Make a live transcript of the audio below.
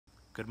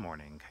Good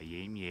morning.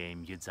 Hayom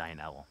Yom, Yud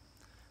Zayin Elul.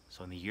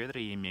 So in the year that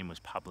Hayom Yom was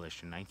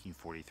published in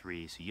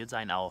 1943, so Yud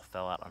Zayin Elul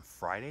fell out on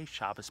Friday,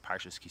 Shabbos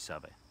Parshas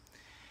Kisaveh.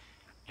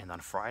 And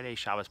on Friday,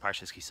 Shabbos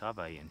Parshas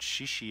Kisaveh, and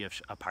Shishi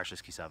of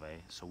Parshas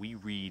Kisaveh, so we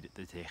read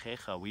the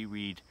Techecha, we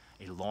read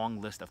a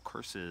long list of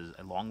curses,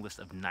 a long list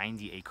of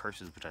 98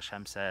 curses, which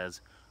Hashem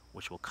says,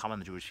 which will come on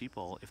the Jewish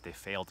people if they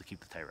fail to keep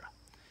the Torah.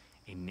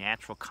 A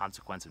natural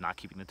consequence of not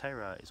keeping the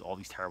Torah is all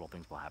these terrible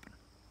things will happen.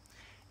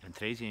 And in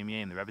today's Hayom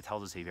Yom, the Rebbe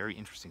tells us a very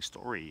interesting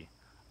story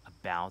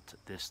about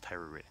this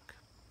Torah reading.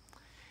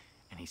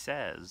 And he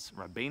says,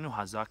 Rabbeinu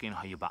Hazakin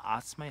hayu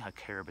ba'atzmei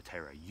haker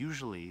b'Torah.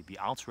 Usually, the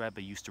Alter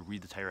Rebbe used to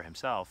read the Torah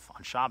himself.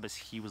 On Shabbos,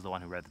 he was the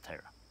one who read the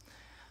Torah.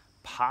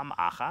 Pam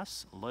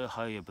achas lo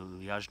hayu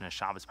b'liyazhne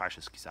Shabbos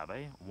Parshas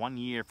Kisaveh. 1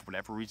 year, for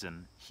whatever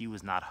reason, he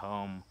was not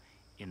home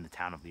in the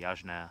town of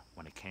Liyazhne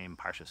when it came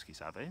Parshas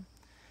Kisaveh.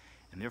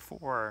 And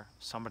therefore,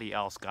 somebody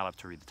else got up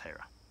to read the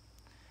Torah.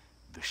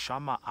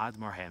 V'shama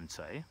admor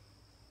hemtzei,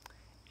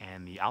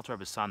 and the Alter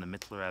Rebbe's son, the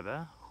Mitiler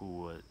Rebbe,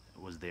 who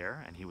was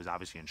there, and he was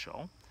obviously in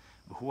shul.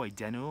 V'hu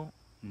idenu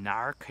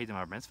nar kedem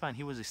bar mitzvah, and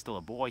he was still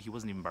a boy. He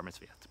wasn't even bar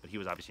mitzvah yet, but he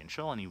was obviously in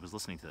shul, and he was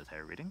listening to the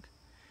Torah reading.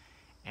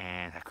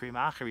 And hakri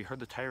ma'acher, he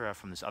heard the Torah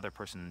from this other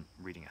person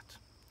reading it.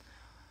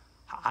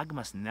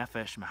 Ha'agmas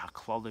nefesh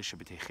mehaklole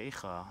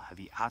shebeteichecha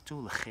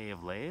havi'atu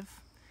l'cheyev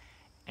lev.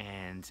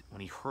 And when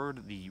he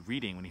heard the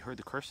reading, when he heard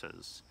the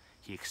curses,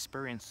 he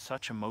experienced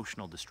such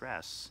emotional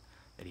distress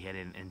that he had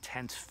an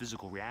intense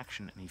physical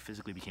reaction, and he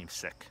physically became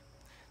sick.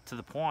 To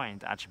the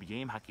point, that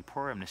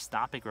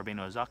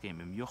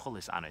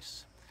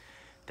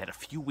a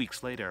few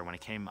weeks later, when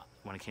it came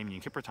Yom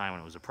Kippur time, when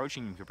it was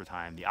approaching Yom Kippur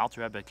time, the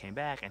Alter Rebbe came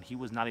back, and he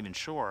was not even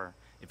sure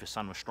if his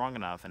son was strong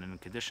enough and in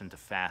condition to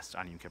fast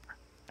on Yom Kippur.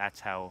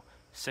 That's how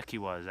sick he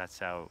was. That's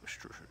how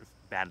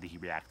badly he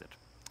reacted.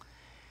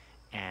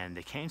 And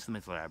they came to the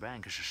Mitiler Rebbe,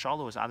 and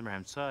Kishashalu was Admir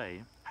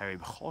Hemtzai, Hari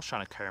B'chol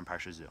Shana Karen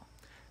Parshazu.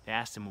 They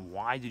asked him,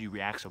 why did you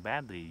react so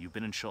badly? You've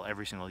been in shul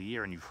every single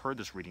year, and you've heard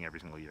this reading every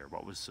single year.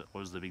 What was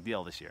the big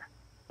deal this year?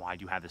 Why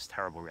do you have this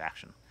terrible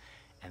reaction?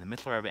 And the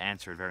Mitiler Rebbe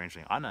answered very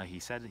interesting. Anna, he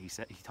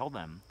told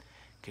them,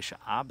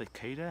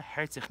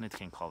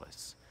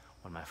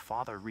 when my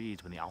father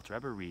reads, when the Alter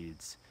Rebbe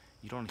reads,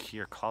 you don't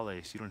hear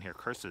klalis, you don't hear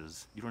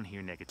curses, you don't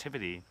hear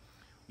negativity.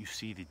 You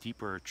see the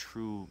deeper,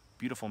 true,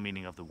 beautiful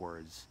meaning of the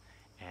words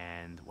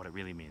and what it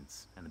really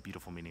means, and the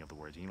beautiful meaning of the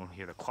words. And you don't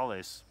hear the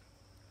klalis.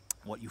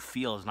 What you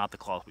feel is not the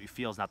klalis. What you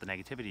feel is not the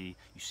negativity.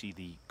 You see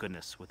the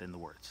goodness within the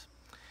words.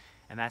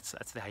 And that's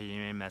the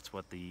Hayom Yom. That's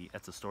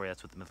the story.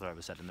 That's what the Mitiler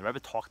Rebbe said. And the Rebbe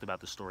talked about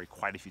the story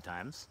quite a few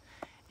times,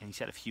 and he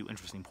said a few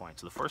interesting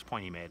points. So the first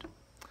point he made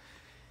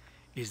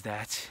is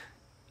that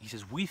he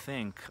says we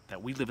think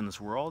that we live in this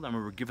world and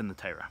we were given the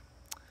Torah,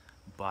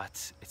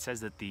 but it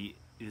says that the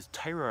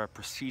Torah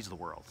precedes the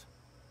world,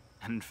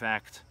 and in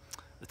fact,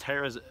 the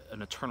Torah is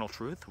an eternal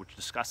truth which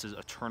discusses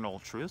eternal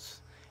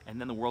truths,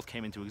 and then the world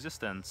came into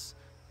existence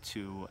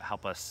to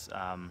help us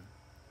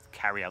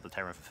carry out the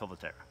Torah and fulfill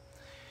the Torah.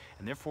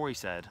 And therefore, he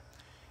said,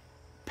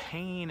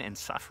 pain and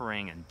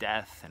suffering and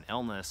death and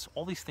illness,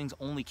 all these things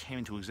only came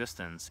into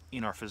existence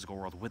in our physical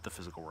world with the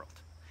physical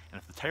world.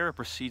 And if the Torah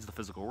precedes the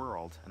physical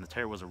world, and the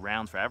Torah was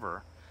around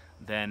forever,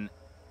 then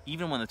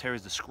even when the Torah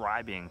is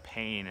describing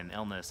pain and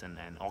illness and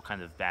all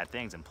kinds of bad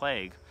things and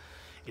plague,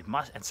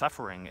 and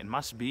suffering, it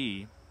must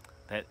be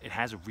that it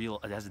has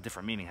a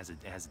different meaning,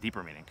 it has a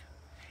deeper meaning.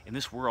 In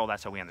this world,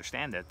 that's how we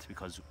understand it,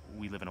 because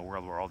we live in a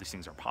world where all these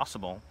things are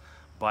possible.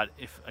 But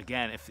if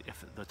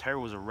the Torah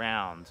was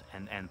around,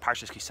 and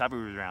Parshas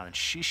Kisaveh was around, and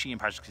Shishi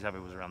and Parshas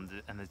Kisaveh was around,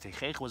 and the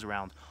Techecha was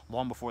around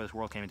long before this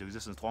world came into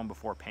existence, long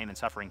before pain and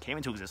suffering came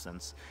into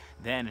existence,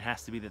 then it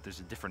has to be that there's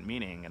a different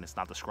meaning, and it's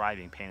not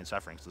describing pain and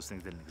suffering, so those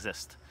things didn't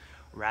exist.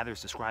 Rather,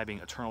 it's describing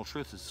eternal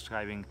truth, it's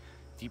describing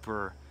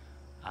deeper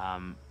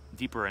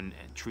and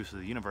truths of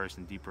the universe,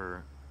 and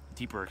deeper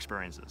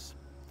experiences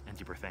and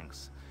deeper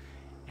things.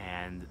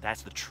 And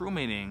that's the true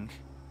meaning,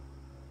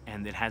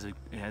 and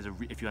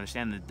if you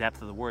understand the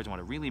depth of the words and what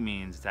it really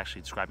means, it's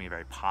actually describing a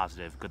very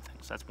positive, good thing.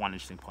 So that's one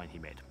interesting point he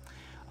made.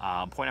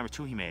 Point number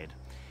two he made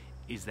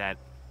is that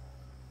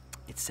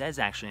it says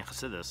actually in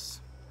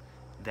Chassidus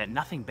that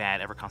nothing bad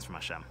ever comes from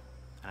Hashem,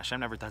 and Hashem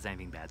never does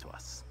anything bad to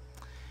us.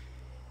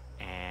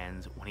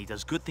 And when he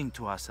does good thing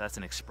to us, that's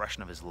an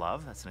expression of his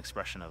love, that's an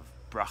expression of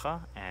bracha,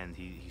 and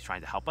he's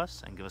trying to help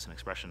us and give us an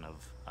expression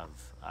of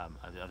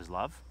his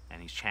love,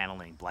 and he's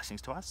channeling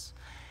blessings to us.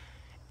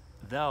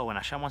 Though when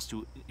Hashem wants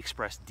to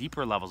express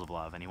deeper levels of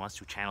love, and he wants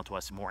to channel to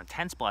us more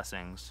intense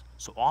blessings,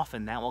 so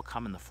often that will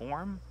come in the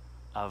form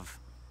of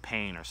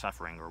pain or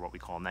suffering, or what we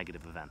call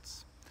negative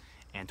events.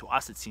 And to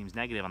us it seems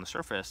negative on the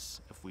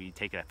surface if we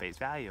take it at face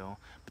value,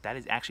 but that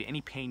is actually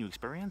any pain you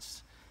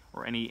experience,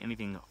 or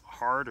anything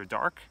hard or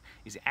dark,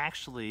 is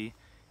actually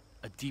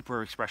a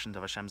deeper expression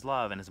of Hashem's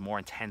love, and is a more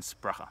intense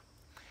bracha.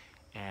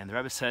 And the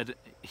Rebbe said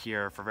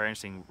here, for a very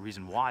interesting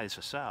reason why this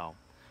is so.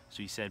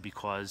 So he said,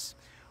 because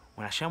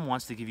when Hashem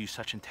wants to give you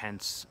such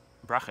intense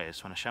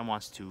brachas, when Hashem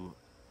wants to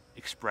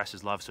express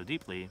his love so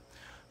deeply,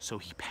 so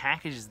he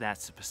packages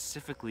that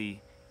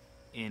specifically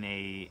in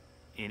a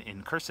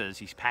in curses,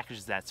 he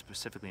packages that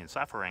specifically in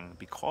suffering,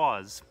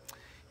 because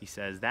he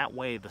says that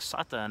way the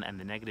Satan and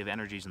the negative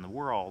energies in the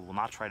world will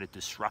not try to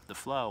disrupt the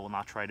flow, will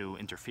not try to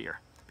interfere,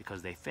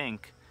 because they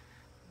think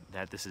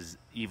that this is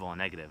evil and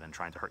negative and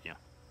trying to hurt you.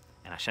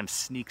 And Hashem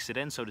sneaks it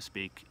in, so to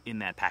speak, in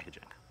that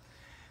packaging.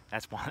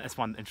 That's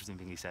one interesting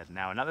thing he said.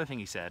 Now, another thing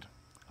he said,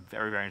 a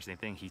very, very interesting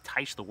thing, he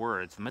touched the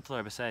words. The Mitiler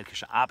Rebbe said,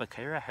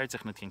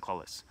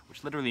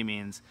 which literally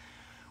means,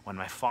 when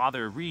my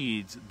father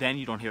reads, then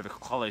you don't hear the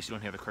klolos, you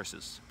don't hear the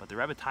curses. But the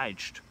Rebbe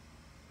touched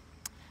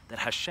that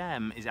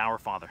Hashem is our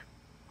father.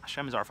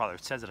 Hashem is our father.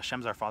 It says that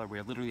Hashem is our father. We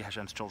are literally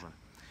Hashem's children.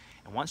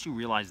 And once you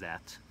realize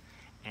that,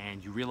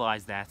 and you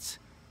realize that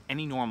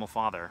any normal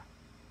father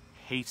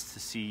hates to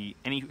see,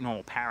 any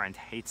normal parent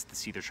hates to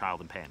see their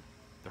child in pain.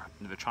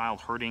 The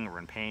child hurting or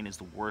in pain is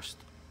the worst.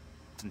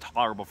 It's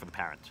intolerable for the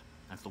parent.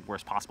 That's the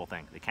worst possible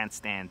thing. They can't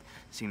stand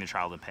seeing their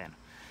child in pain.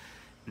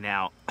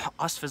 Now,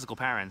 us physical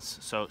parents,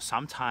 so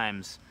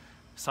sometimes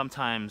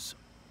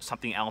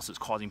something else is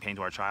causing pain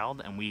to our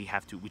child, and we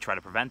try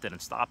to prevent it and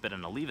stop it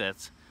and alleviate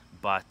it.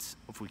 But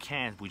if we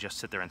can't, we just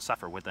sit there and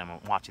suffer with them,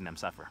 watching them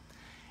suffer.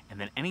 And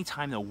then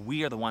anytime that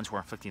we are the ones who are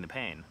inflicting the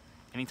pain,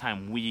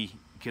 anytime we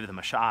give them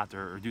a shot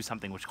or do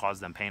something which causes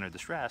them pain or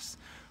distress,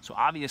 so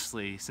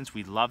obviously, since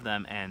we love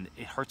them and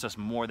it hurts us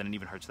more than it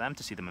even hurts them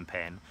to see them in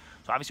pain,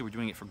 so obviously we're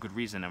doing it for good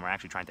reason and we're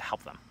actually trying to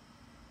help them.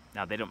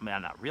 Now, they might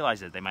not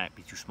realize it, they might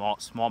be too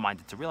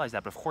small-minded to realize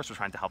that, but of course we're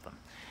trying to help them.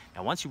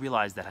 Now, once you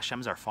realize that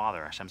Hashem's our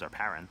father, Hashem's our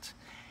parent,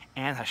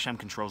 and Hashem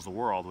controls the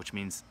world, which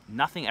means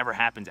nothing ever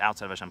happens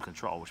outside of Hashem's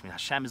control, which means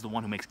Hashem is the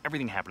one who makes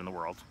everything happen in the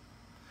world.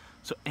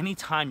 So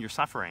anytime you're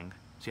suffering,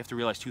 so you have to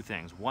realize two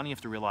things. One, you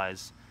have to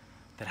realize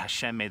that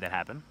Hashem made that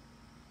happen,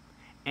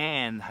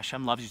 and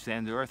Hashem loves you to the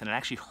end of the earth, and it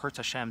actually hurts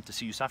Hashem to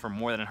see you suffer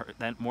more than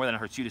it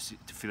hurts you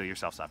to feel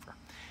yourself suffer.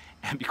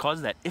 And because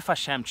of that, if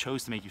Hashem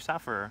chose to make you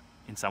suffer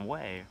in some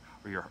way,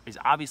 or is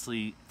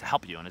obviously to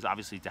help you, and is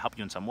obviously to help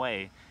you in some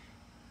way,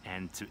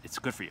 and it's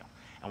good for you.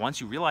 And once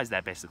you realize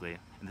that, basically,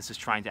 and this is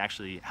trying to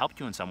actually help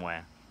you in some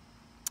way,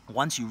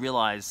 once you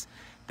realize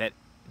that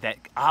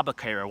Abba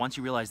Kaira, once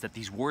you realize that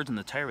these words in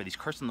the Torah, these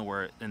curses in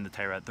the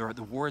Torah, they're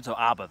the words of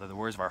Abba, they're the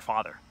words of our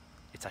Father.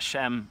 It's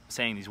Hashem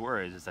saying these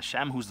words. It's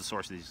Hashem who's the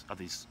source of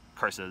these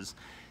curses.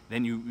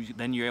 Then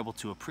you're able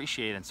to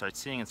appreciate and start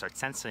seeing and start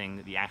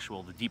sensing the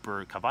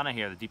deeper kavanah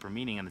here, the deeper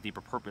meaning and the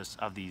deeper purpose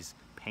of these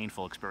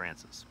painful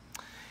experiences.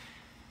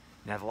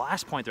 Now, the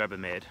last point the Rebbe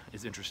made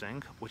is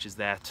interesting, which is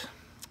that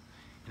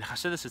in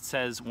Chassidus it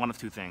says one of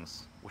two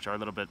things, which are a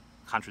little bit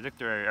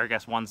contradictory, or I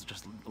guess one's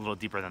just a little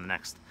deeper than the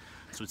next.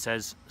 So it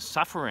says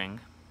suffering,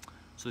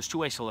 so there's two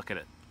ways to look at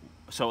it.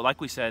 So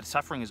like we said,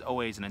 suffering is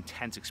always an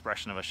intense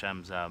expression of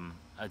Hashem's,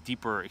 a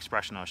deeper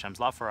expression of Hashem's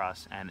love for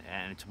us, and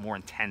it's more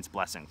intense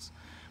blessings.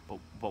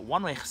 But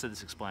one way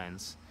Chassidus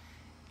explains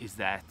is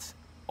that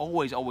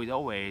always,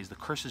 the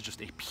curses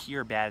just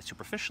appear bad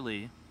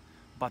superficially,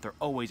 but they're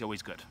always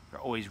good. They're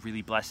always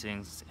really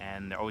blessings,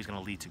 and they're always going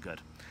to lead to good.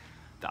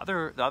 The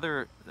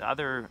other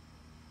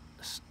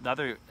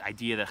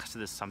idea that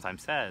Chassidus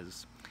sometimes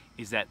says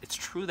is that it's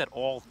true that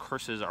all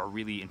curses are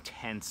really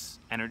intense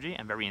energy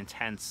and very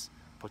intense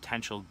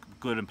potential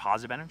good and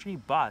positive energy,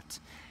 but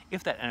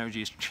if that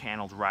energy is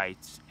channeled right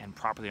and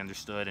properly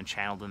understood and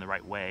channeled in the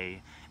right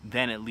way,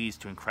 then it leads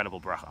to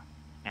incredible bracha,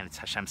 and it's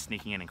Hashem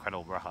sneaking in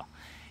incredible bracha.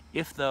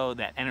 If though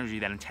that energy,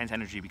 that intense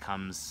energy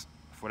becomes,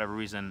 for whatever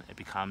reason, it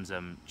becomes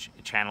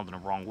channeled in a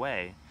wrong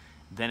way,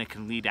 then it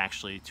can lead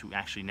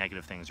to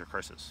negative things or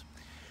curses.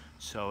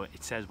 So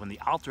it says when the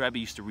Alter Rebbe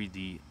used to read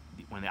the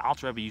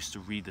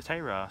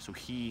Torah, so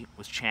he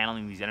was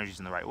channeling these energies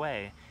in the right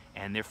way,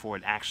 and therefore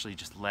it actually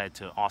just led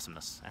to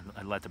awesomeness and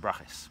it led to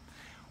brachas.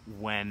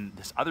 When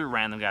this other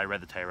random guy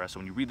read the Torah, so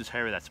when you read the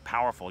Torah, that's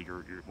powerful.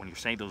 When you're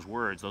saying those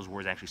words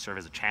actually serve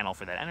as a channel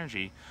for that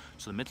energy.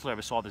 So the Mitiler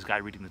Rebbe saw this guy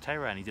reading the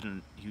Torah, and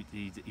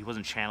he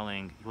wasn't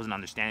channeling, he wasn't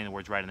understanding the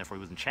words right, and therefore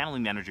he wasn't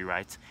channeling the energy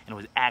right, and it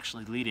was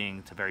actually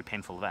leading to very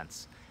painful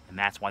events. And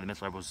that's why the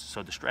Mitiler Rebbe was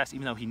so distressed.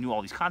 Even though he knew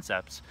all these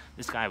concepts,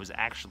 this guy was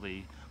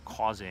actually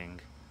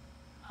causing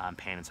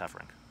pain and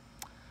suffering.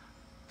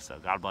 So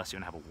God bless you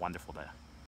and have a wonderful day.